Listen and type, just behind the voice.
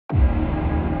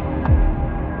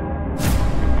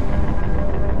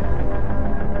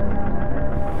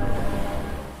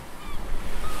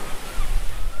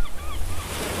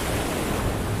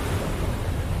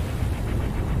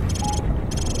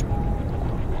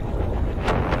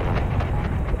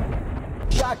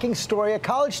shocking story, a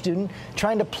college student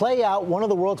trying to play out one of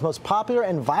the world's most popular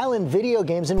and violent video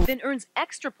games and then earns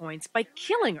extra points by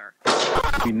killing her.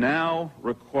 We now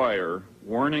require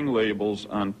warning labels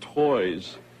on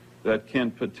toys that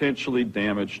can potentially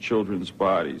damage children's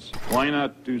bodies. Why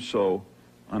not do so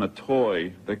on a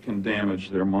toy that can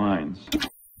damage their minds?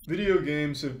 Video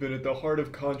games have been at the heart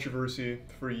of controversy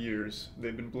for years.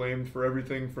 They've been blamed for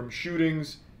everything from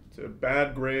shootings to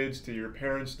bad grades to your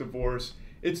parents' divorce.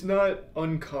 It's not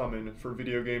uncommon for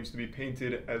video games to be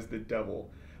painted as the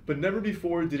devil, but never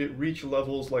before did it reach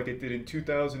levels like it did in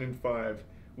 2005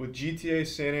 with GTA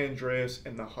San Andreas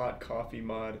and the Hot Coffee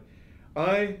mod.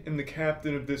 I am the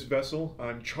captain of this vessel.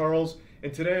 I'm Charles,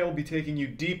 and today I'll be taking you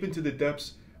deep into the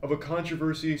depths of a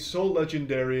controversy so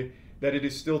legendary that it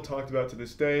is still talked about to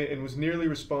this day and was nearly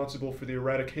responsible for the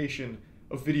eradication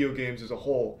of video games as a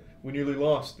whole. We nearly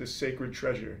lost this sacred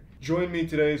treasure. Join me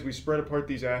today as we spread apart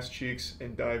these ass cheeks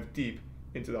and dive deep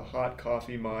into the Hot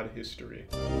Coffee mod history.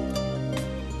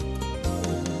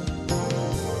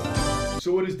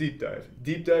 So what is Deep Dive?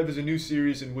 Deep Dive is a new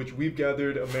series in which we've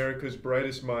gathered America's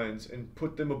brightest minds and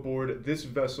put them aboard this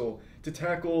vessel to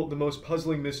tackle the most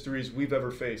puzzling mysteries we've ever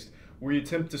faced. We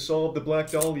attempt to solve the Black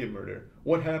Dahlia murder,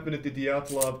 what happened at the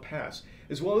Dyatlov Pass,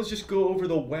 as well as just go over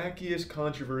the wackiest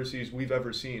controversies we've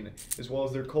ever seen, as well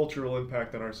as their cultural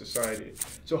impact on our society.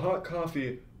 So Hot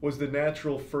Coffee was the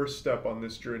natural first step on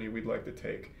this journey we'd like to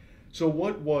take. So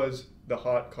what was the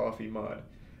Hot Coffee mod?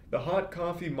 The Hot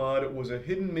Coffee mod was a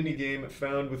hidden minigame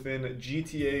found within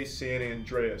GTA San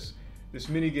Andreas. This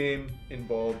minigame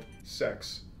involved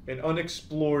sex, an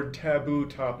unexplored taboo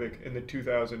topic in the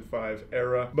 2005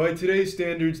 era. By today's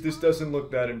standards, this doesn't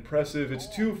look that impressive. It's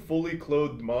two fully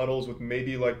clothed models with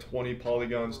maybe like 20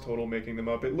 polygons total making them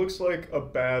up. It looks like a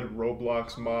bad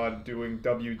Roblox mod doing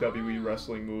WWE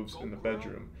wrestling moves in the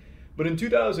bedroom. But in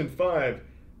 2005,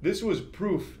 this was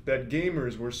proof that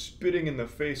gamers were spitting in the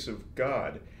face of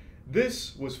God.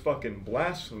 This was fucking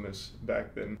blasphemous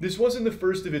back then. This wasn't the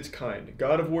first of its kind.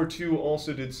 God of War 2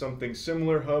 also did something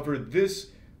similar, however, this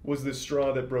was the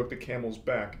straw that broke the camel's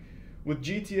back. With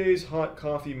GTA's Hot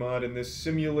Coffee mod and this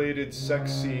simulated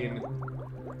sex scene...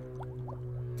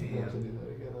 Damn.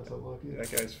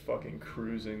 That guy's fucking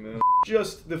cruising though.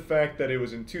 Just the fact that it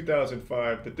was in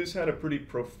 2005, that this had a pretty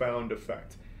profound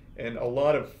effect. And a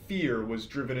lot of fear was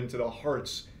driven into the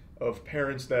hearts of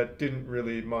parents that didn't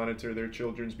really monitor their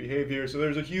children's behavior. So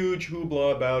there's a huge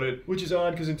hoopla about it, which is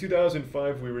odd because in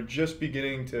 2005 we were just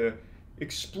beginning to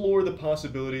explore the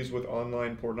possibilities with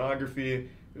online pornography.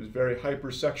 It was very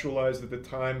hypersexualized at the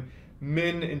time.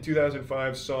 Men in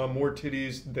 2005 saw more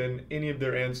titties than any of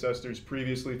their ancestors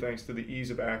previously thanks to the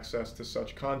ease of access to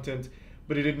such content,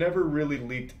 but it had never really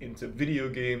leaked into video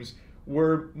games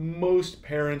where most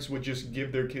parents would just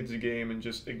give their kids a game and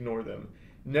just ignore them.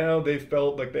 Now they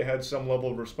felt like they had some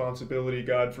level of responsibility,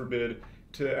 God forbid,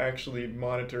 to actually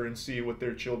monitor and see what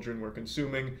their children were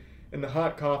consuming, and the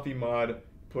Hot Coffee mod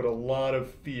put a lot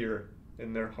of fear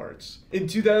in their hearts. In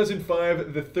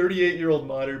 2005, the 38-year-old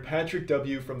modder Patrick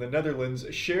W. from the Netherlands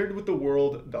shared with the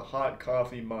world the Hot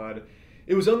Coffee mod.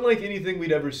 It was unlike anything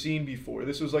we'd ever seen before.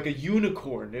 This was like a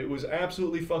unicorn. It was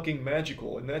absolutely fucking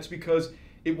magical, and that's because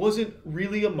it wasn't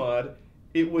really a mod.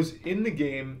 It was in the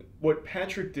game. What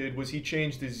Patrick did was he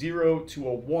changed a 0 to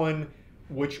a 1,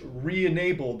 which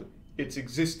re-enabled its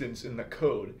existence in the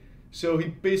code. So he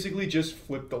basically just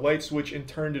flipped the light switch and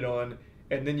turned it on,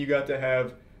 and then you got to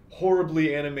have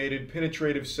horribly animated,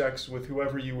 penetrative sex with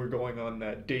whoever you were going on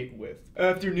that date with.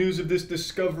 After news of this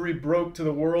discovery broke to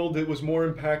the world, it was more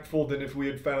impactful than if we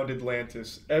had found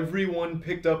Atlantis. Everyone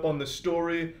picked up on the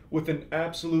story with an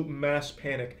absolute mass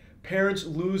panic. Parents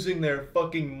losing their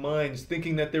fucking minds,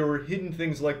 thinking that there were hidden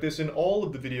things like this in all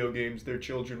of the video games their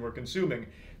children were consuming.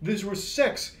 This was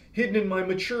sex hidden in my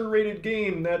mature rated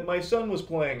game that my son was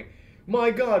playing.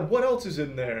 My God, what else is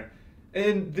in there?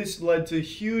 And this led to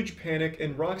huge panic,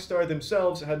 and Rockstar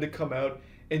themselves had to come out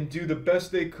and do the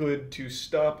best they could to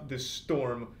stop this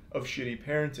storm of shitty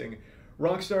parenting.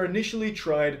 Rockstar initially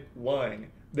tried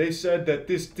lying. They said that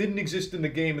this didn't exist in the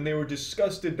game, and they were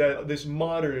disgusted that this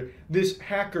modder, this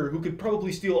hacker who could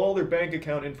probably steal all their bank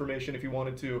account information if he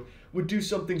wanted to, would do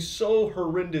something so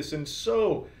horrendous and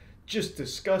so just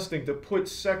disgusting to put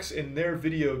sex in their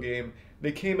video game.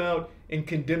 They came out and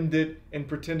condemned it and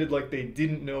pretended like they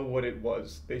didn't know what it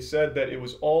was. They said that it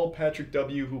was all Patrick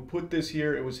W. who put this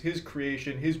here. It was his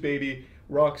creation, his baby.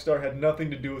 Rockstar had nothing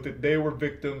to do with it. They were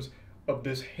victims of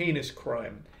this heinous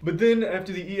crime. But then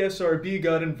after the ESRB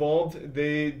got involved,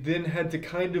 they then had to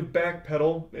kind of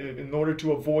backpedal in order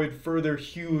to avoid further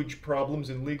huge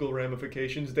problems and legal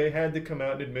ramifications. They had to come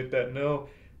out and admit that no,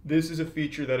 This is a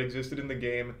feature that existed in the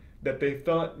game that they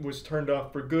thought was turned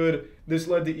off for good. This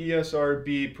led to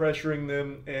ESRB pressuring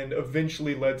them and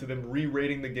eventually led to them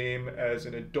re-rating the game as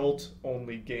an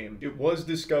adult-only game. It was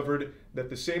discovered that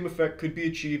the same effect could be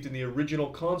achieved in the original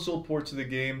console ports of the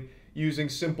game using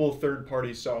simple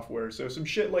third-party software. So some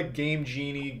shit like Game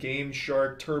Genie, Game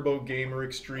Shark, Turbo Gamer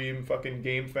Extreme, fucking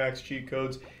GameFAQs cheat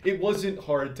codes. It wasn't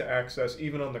hard to access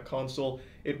even on the console.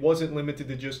 It wasn't limited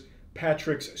to just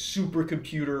Patrick's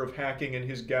supercomputer of hacking in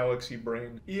his galaxy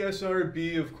brain.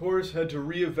 ESRB, of course, had to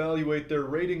reevaluate their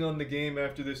rating on the game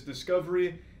after this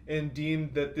discovery and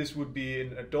deemed that this would be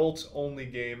an adults-only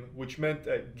game, which meant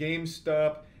that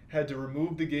GameStop had to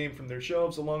remove the game from their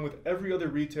shelves along with every other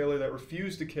retailer that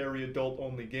refused to carry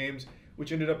adult-only games,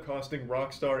 which ended up costing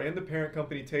Rockstar and the parent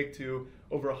company Take-Two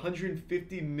over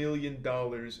 $150 million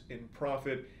in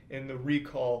profit and the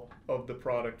recall of the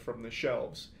product from the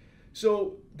shelves.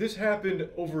 So this happened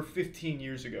over 15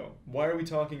 years ago. Why are we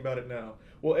talking about it now?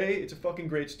 Well, A, it's a fucking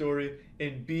great story,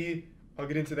 and B, I'll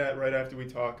get into that right after we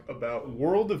talk about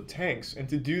World of Tanks. And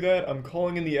to do that, I'm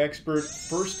calling in the expert,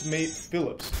 First Mate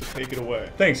Phillips, to take it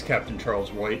away. Thanks, Captain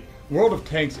Charles White. World of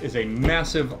Tanks is a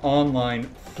massive online,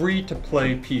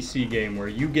 free-to-play PC game where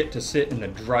you get to sit in the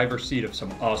driver's seat of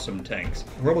some awesome tanks.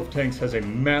 World of Tanks has a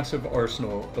massive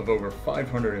arsenal of over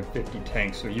 550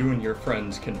 tanks, so you and your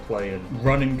friends can play in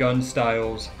run-and-gun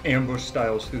styles, ambush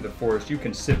styles through the forest. You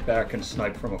can sit back and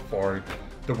snipe from afar.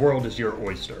 The world is your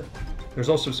oyster. There's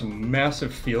also some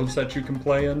massive fields that you can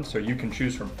play in, so you can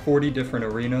choose from 40 different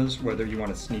arenas, whether you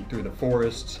want to sneak through the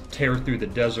forests, tear through the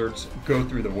deserts, go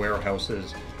through the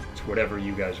warehouses. It's whatever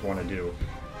you guys want to do.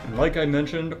 And like I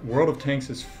mentioned, World of Tanks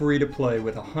is free to play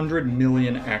with 100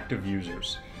 million active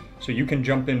users. So you can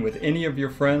jump in with any of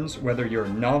your friends, whether you're a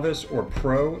novice or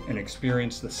pro, and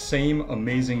experience the same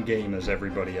amazing game as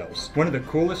everybody else. One of the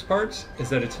coolest parts is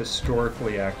that it's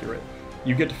historically accurate.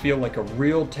 You get to feel like a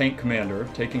real tank commander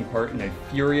taking part in a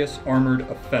furious armored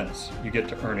offense. You get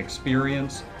to earn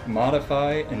experience,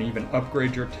 modify, and even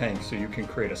upgrade your tank so you can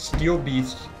create a steel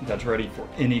beast that's ready for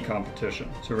any competition.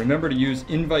 So remember to use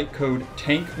invite code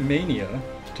TANKMANIA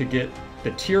to get the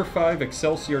Tier 5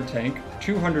 Excelsior tank,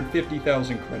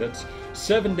 250,000 credits,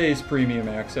 7 days premium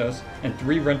access, and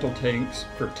 3 rental tanks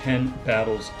for 10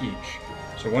 battles each.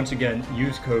 So once again,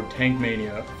 use code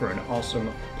TANKMANIA for an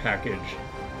awesome package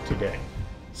today.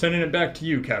 Sending it back to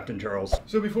you, Captain Charles.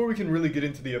 So before we can really get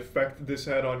into the effect this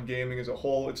had on gaming as a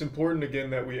whole, it's important again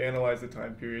that we analyze the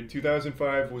time period.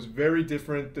 2005 was very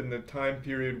different than the time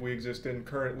period we exist in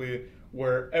currently,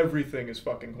 where everything is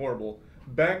fucking horrible.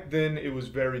 Back then, it was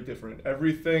very different.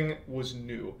 Everything was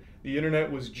new. The internet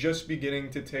was just beginning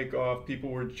to take off.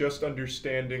 People were just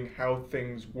understanding how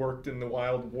things worked in the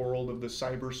wild world of the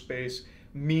cyberspace.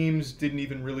 Memes didn't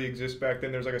even really exist back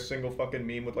then. There's like a single fucking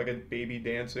meme with like a baby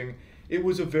dancing. It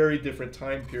was a very different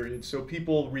time period, so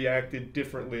people reacted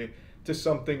differently to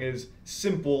something as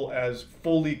simple as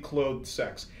fully clothed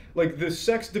sex. Like, the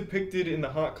sex depicted in the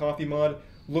Hot Coffee mod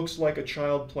looks like a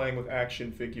child playing with action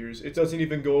figures. It doesn't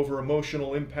even go over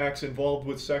emotional impacts involved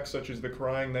with sex, such as the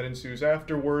crying that ensues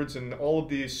afterwards and all of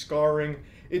the scarring.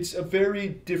 It's a very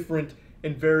different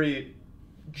and very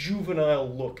juvenile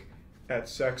look at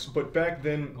sex, but back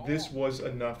then this was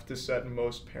enough to set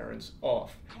most parents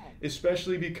off,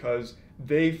 especially because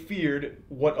they feared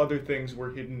what other things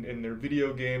were hidden in their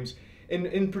video games. And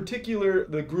in particular,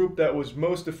 the group that was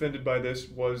most offended by this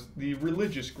was the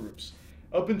religious groups.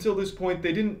 Up until this point,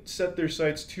 they didn't set their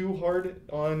sights too hard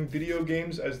on video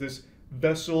games as this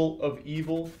vessel of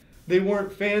evil. They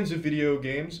weren't fans of video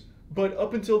games, but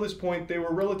up until this point, they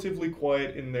were relatively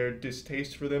quiet in their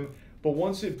distaste for them. But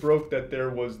once it broke that there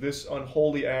was this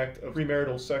unholy act of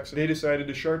premarital sex, they decided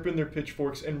to sharpen their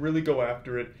pitchforks and really go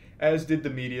after it, as did the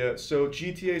media. So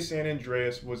GTA San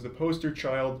Andreas was the poster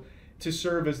child to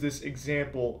serve as this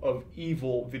example of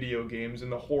evil video games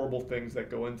and the horrible things that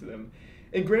go into them.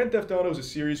 And Grand Theft Auto as a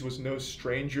series was no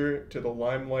stranger to the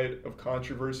limelight of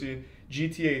controversy.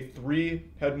 GTA 3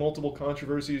 had multiple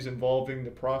controversies involving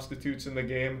the prostitutes in the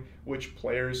game, which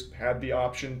players had the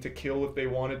option to kill if they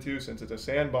wanted to, since it's a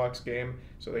sandbox game,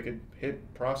 so they could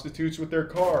hit prostitutes with their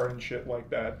car and shit like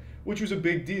that, which was a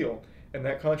big deal. And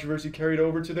that controversy carried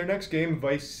over to their next game,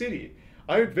 Vice City.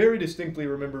 I very distinctly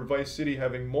remember Vice City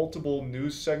having multiple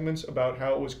news segments about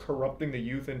how it was corrupting the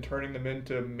youth and turning them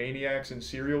into maniacs and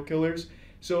serial killers.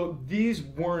 So these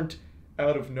weren't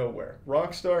out of nowhere.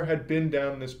 Rockstar had been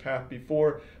down this path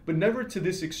before, but never to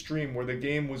this extreme where the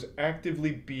game was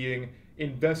actively being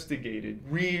investigated,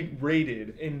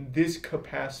 re-rated in this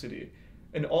capacity.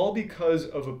 And all because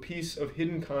of a piece of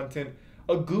hidden content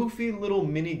A goofy little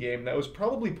mini-game that was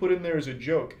probably put in there as a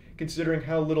joke, considering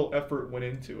how little effort went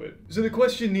into it. So the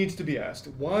question needs to be asked,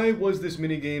 why was this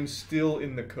minigame still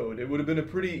in the code? It would have been a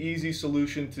pretty easy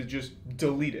solution to just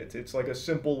delete it. It's like a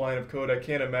simple line of code. I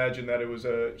can't imagine that it was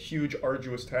a huge,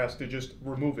 arduous task to just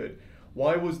remove it.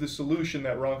 Why was the solution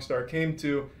that Rockstar came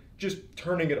to just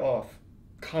turning it off?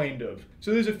 Kind of.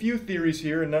 So there's a few theories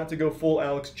here, and not to go full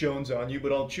Alex Jones on you,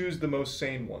 but I'll choose the most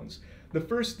sane ones. The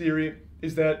first theory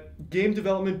is that game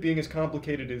development being as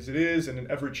complicated as it is and an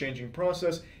ever-changing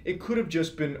process, it could have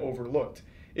just been overlooked.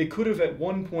 It could have at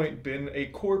one point been a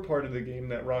core part of the game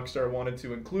that Rockstar wanted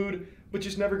to include, but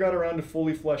just never got around to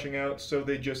fully fleshing out, so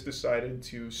they just decided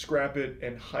to scrap it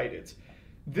and hide it.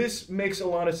 This makes a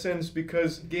lot of sense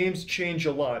because games change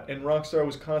a lot, and Rockstar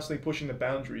was constantly pushing the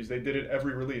boundaries. They did it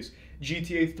every release.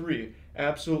 GTA 3,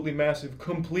 absolutely massive,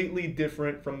 completely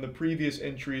different from the previous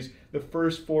entries, the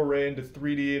first foray into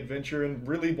 3D adventure, and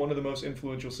really one of the most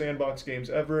influential sandbox games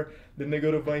ever. Then they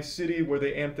go to Vice City, where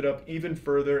they amped it up even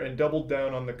further and doubled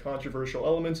down on the controversial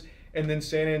elements. And then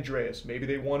San Andreas, maybe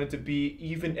they wanted to be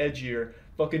even edgier,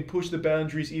 fucking push the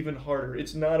boundaries even harder.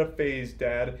 It's not a phase,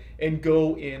 Dad, and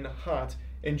go in hot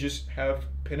and just have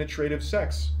penetrative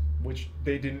sex, which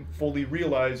they didn't fully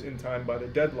realize in time by the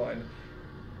deadline.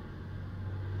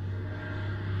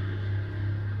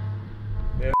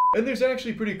 Yeah. And there's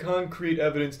actually pretty concrete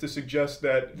evidence to suggest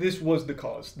that this was the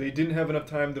cause. They didn't have enough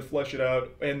time to flesh it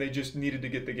out, and they just needed to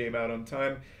get the game out on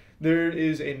time. There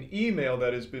is an email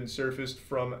that has been surfaced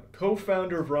from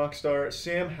co-founder of Rockstar,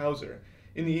 Sam Houser.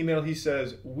 In the email he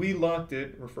says, "We locked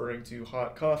it," referring to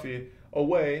hot coffee,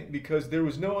 "away because there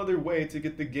was no other way to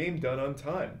get the game done on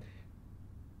time.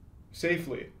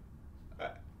 Safely."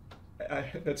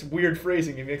 That's weird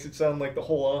phrasing. It makes it sound like the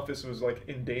whole office was like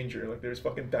in danger, like there's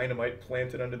fucking dynamite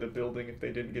planted under the building if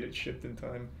they didn't get it shipped in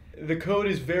time. The code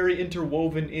is very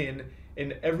interwoven in,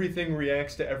 and everything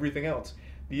reacts to everything else.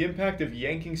 The impact of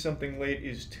yanking something late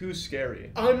is too scary.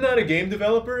 I'm not a game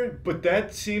developer, but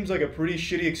that seems like a pretty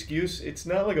shitty excuse. It's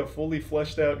not like a fully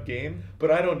fleshed out game,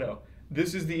 but I don't know.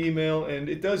 This is the email, and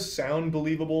it does sound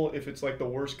believable if it's like the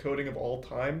worst coding of all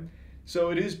time. So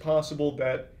it is possible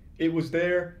that it was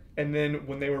there, and then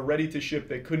when they were ready to ship,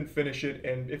 they couldn't finish it,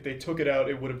 and if they took it out,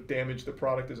 it would have damaged the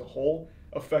product as a whole,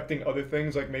 affecting other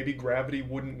things, like maybe gravity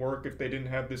wouldn't work if they didn't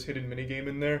have this hidden minigame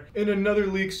in there. In another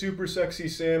leak, Super Sexy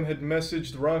Sam had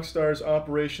messaged Rockstar's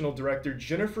operational director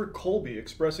Jennifer Colby,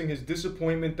 expressing his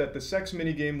disappointment that the sex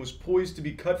minigame was poised to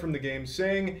be cut from the game,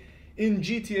 saying, "In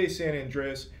GTA San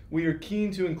Andreas, we are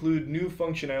keen to include new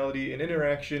functionality and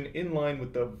interaction in line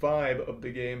with the vibe of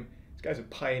the game." This guy's a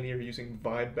pioneer using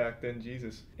vibe back then,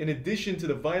 Jesus. "In addition to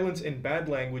the violence and bad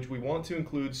language, we want to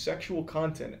include sexual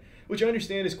content, which I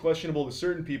understand is questionable to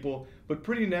certain people, but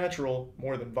pretty natural,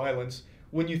 more than violence,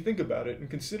 when you think about it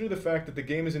and consider the fact that the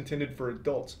game is intended for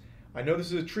adults. I know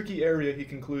this is a tricky area," he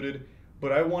concluded,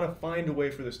 "but I want to find a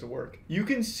way for this to work." You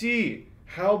can see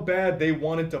how bad they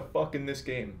wanted to fuck in this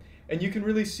game, and you can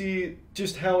really see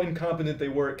just how incompetent they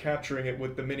were at capturing it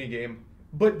with the minigame.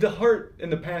 But the heart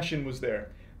and the passion was there.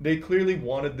 They clearly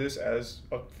wanted this as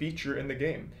a feature in the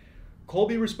game.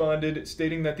 Colby responded,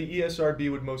 stating that the ESRB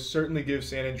would most certainly give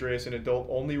San Andreas an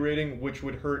adult-only rating, which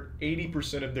would hurt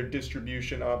 80% of their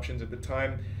distribution options at the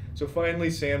time. So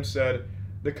finally, Sam said,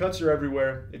 "The cuts are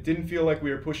everywhere. It didn't feel like we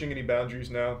were pushing any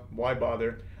boundaries now. Why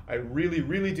bother? I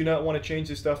really do not want to change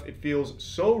this stuff. It feels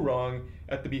so wrong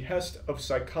at the behest of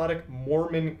psychotic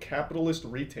Mormon capitalist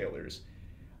retailers."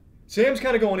 Sam's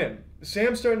kind of going in.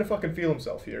 Sam's starting to fucking feel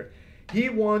himself here. He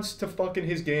wants to fuck in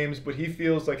his games, but he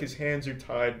feels like his hands are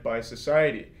tied by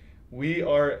society. We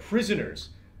are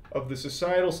prisoners of the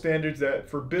societal standards that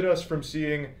forbid us from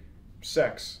seeing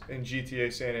sex in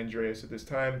GTA San Andreas at this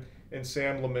time, and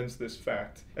Sam laments this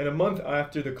fact. And a month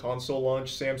after the console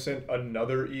launch, Sam sent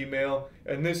another email,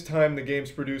 and this time the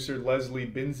game's producer Leslie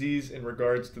Benzies in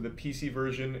regards to the PC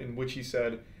version, in which he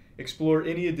said, "Explore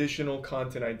any additional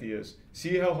content ideas.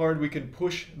 See how hard we can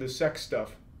push the sex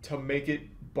stuff to make it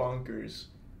bonkers."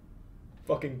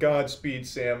 Fucking Godspeed,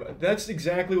 Sam. That's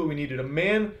exactly what we needed. A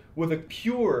man with a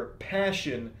pure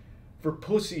passion for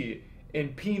pussy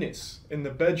and penis in the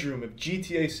bedroom of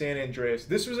GTA San Andreas.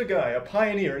 This was a guy, a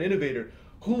pioneer, an innovator,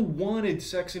 who wanted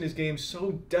sex in his game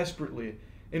so desperately,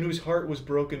 and whose heart was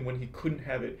broken when he couldn't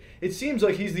have it. It seems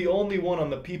like he's the only one on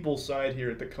the people's side here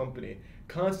at the company,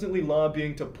 constantly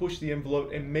lobbying to push the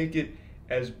envelope and make it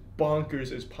as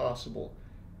bonkers as possible.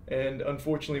 And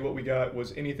unfortunately what we got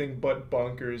was anything but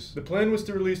bonkers. The plan was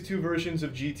to release 2 versions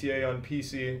of GTA on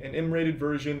PC, an M-rated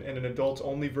version and an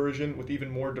adults-only version with even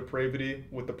more depravity,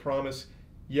 with the promise,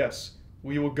 "Yes,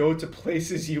 we will go to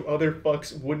places you other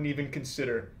fucks wouldn't even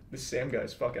consider. This Sam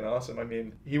guy's fucking awesome. I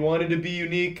mean, he wanted to be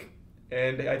unique,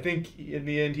 and I think in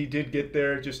the end he did get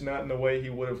there, just not in the way he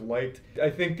would have liked. I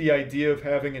think the idea of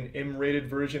having an M-rated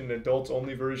version, an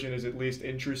adults-only version, is at least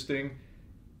interesting,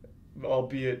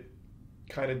 albeit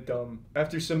kind of dumb.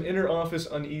 After some inter-office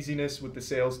uneasiness with the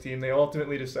sales team, they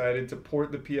ultimately decided to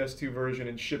port the PS2 version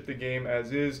and ship the game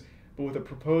as is, but with a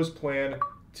proposed plan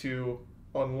to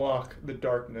unlock the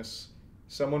darkness.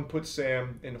 Someone put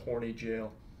Sam in horny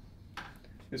jail.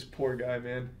 This poor guy,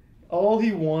 man. All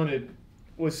he wanted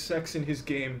was sex in his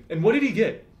game. And what did he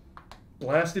get?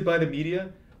 Blasted by the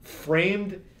media?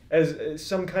 Framed as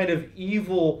some kind of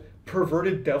evil,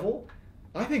 perverted devil?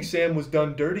 I think Sam was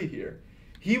done dirty here.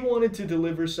 He wanted to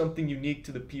deliver something unique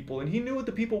to the people, and he knew what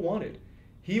the people wanted.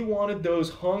 He wanted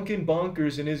those honkin'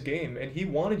 bonkers in his game, and he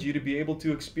wanted you to be able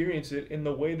to experience it in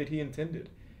the way that he intended.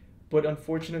 But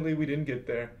unfortunately, we didn't get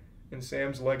there, and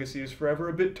Sam's legacy is forever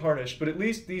a bit tarnished, but at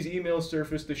least these emails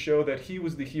surfaced to show that he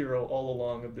was the hero all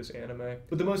along of this anime.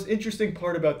 But the most interesting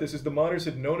part about this is the modders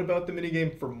had known about the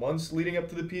minigame for months leading up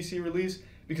to the PC release,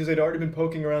 because they'd already been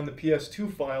poking around the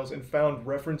PS2 files and found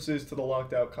references to the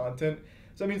locked out content.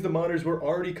 So that means the modders were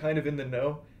already kind of in the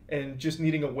know and just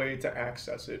needing a way to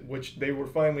access it, which they were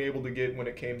finally able to get when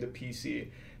it came to PC.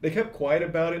 They kept quiet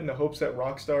about it in the hopes that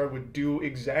Rockstar would do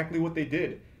exactly what they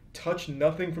did. Touch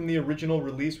nothing from the original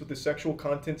release with the sexual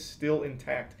content still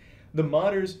intact. The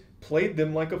modders played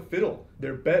them like a fiddle.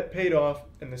 Their bet paid off,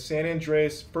 and the San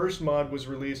Andreas first mod was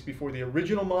released before the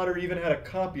original modder even had a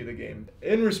copy of the game.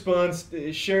 In response,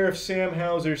 Sheriff Sam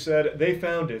Hauser said, "They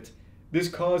found it. This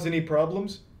cause any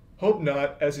problems? Hope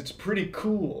not, as it's pretty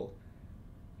cool."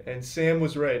 And Sam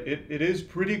was right. It is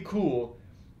pretty cool.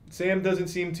 Sam doesn't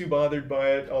seem too bothered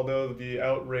by it, although the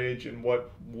outrage and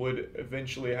what would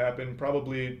eventually happen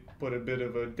probably put a bit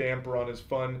of a damper on his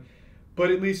fun. But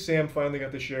at least Sam finally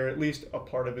got to share at least a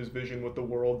part of his vision with the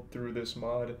world through this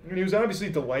mod. And he was obviously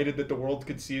delighted that the world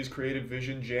could see his creative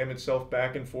vision jam itself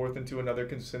back and forth into another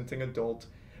consenting adult.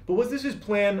 But was this his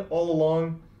plan all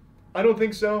along? I don't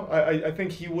think so. I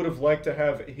think he would have liked to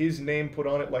have his name put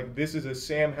on it, like, this is a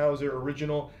Sam Hauser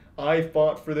original. I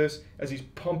fought for this, as he's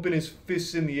pumping his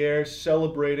fists in the air,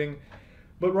 celebrating.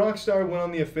 But Rockstar went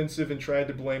on the offensive and tried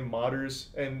to blame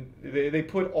modders, and they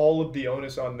put all of the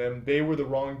onus on them. They were the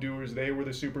wrongdoers, they were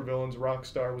the supervillains,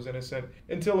 Rockstar was innocent,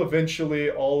 until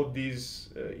eventually all of these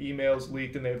emails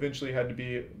leaked, and they eventually had to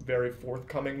be very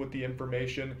forthcoming with the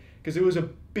information, because it was a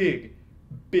big,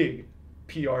 big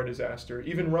PR disaster.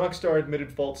 Even Rockstar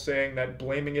admitted fault, saying that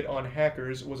blaming it on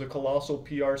hackers was a colossal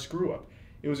PR screw-up.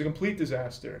 It was a complete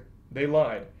disaster. They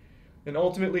lied. And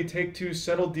ultimately, Take-Two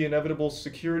settled the inevitable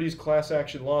securities class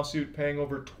action lawsuit, paying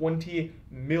over $20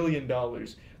 million.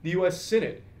 The US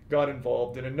Senate got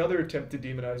involved in another attempt to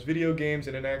demonize video games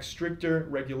and enact stricter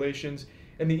regulations,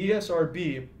 and the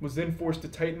ESRB was then forced to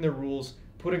tighten their rules,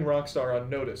 putting Rockstar on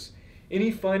notice.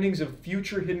 Any findings of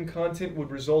future hidden content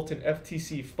would result in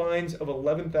FTC fines of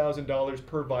 $11,000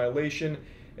 per violation,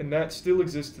 and that still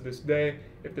exists to this day.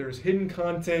 If there is hidden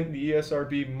content, the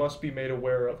ESRB must be made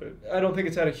aware of it. I don't think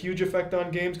it's had a huge effect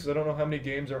on games, because I don't know how many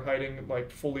games are hiding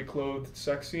like fully clothed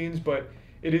sex scenes, but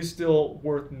it is still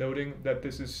worth noting that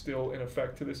this is still in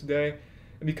effect to this day.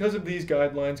 And because of these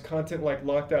guidelines, content like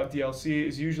locked out DLC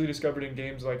is usually discovered in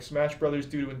games like Smash Bros.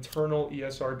 Due to internal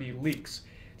ESRB leaks.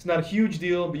 It's not a huge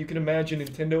deal, but you can imagine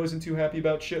Nintendo isn't too happy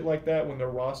about shit like that when their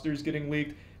roster is getting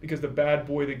leaked, because the bad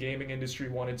boy of the gaming industry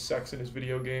wanted sex in his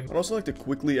video game. I'd also like to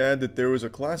quickly add that there was a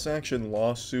class action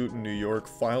lawsuit in New York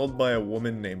filed by a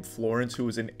woman named Florence, who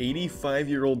was an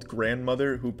 85-year-old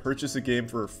grandmother who purchased the game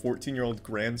for her 14-year-old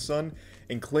grandson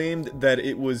and claimed that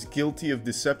it was guilty of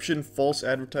deception, false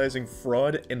advertising,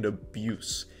 fraud, and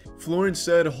abuse. Florence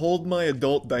said, "Hold my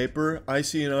adult diaper, I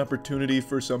see an opportunity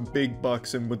for some big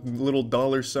bucks," and with little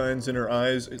dollar signs in her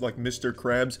eyes like Mr.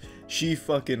 Krabs, she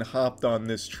fucking hopped on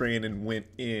this train and went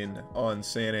in on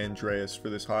San Andreas for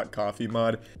this hot coffee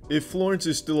mod. If Florence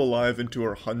is still alive into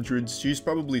her hundreds, she's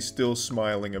probably still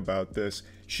smiling about this.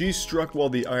 She struck while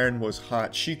the iron was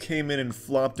hot. She came in and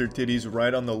flopped her titties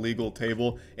right on the legal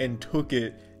table and took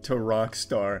it to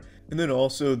Rockstar. And then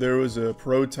also there was a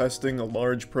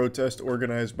large protest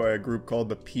organized by a group called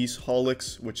the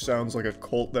Peaceholics, which sounds like a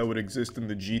cult that would exist in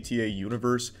the GTA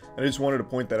universe. And I just wanted to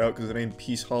point that out because the name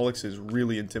Peaceholics is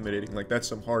really intimidating. Like, that's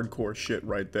some hardcore shit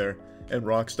right there. And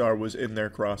Rockstar was in their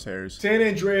crosshairs. San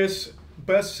Andreas,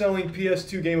 best-selling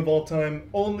PS2 game of all time,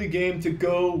 only game to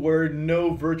go where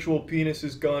no virtual penis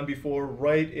has gone before,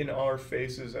 right in our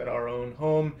faces at our own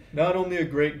home. Not only a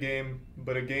great game,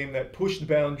 but a game that pushed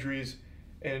boundaries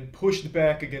and pushed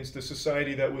back against a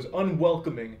society that was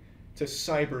unwelcoming to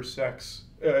cyber sex,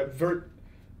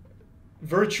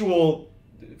 virtual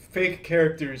fake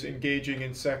characters engaging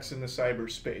in sex in the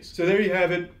cyberspace. So there you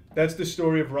have it. That's the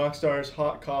story of Rockstar's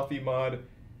hot coffee mod.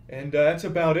 And that's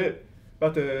about it.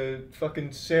 About to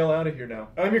fucking sail out of here now.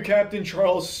 I'm your Captain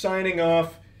Charles signing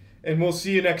off, and we'll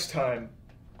see you next time.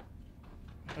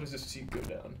 How does this seat go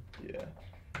down? Yeah.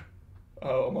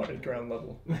 Oh, I'm on a ground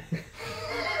level.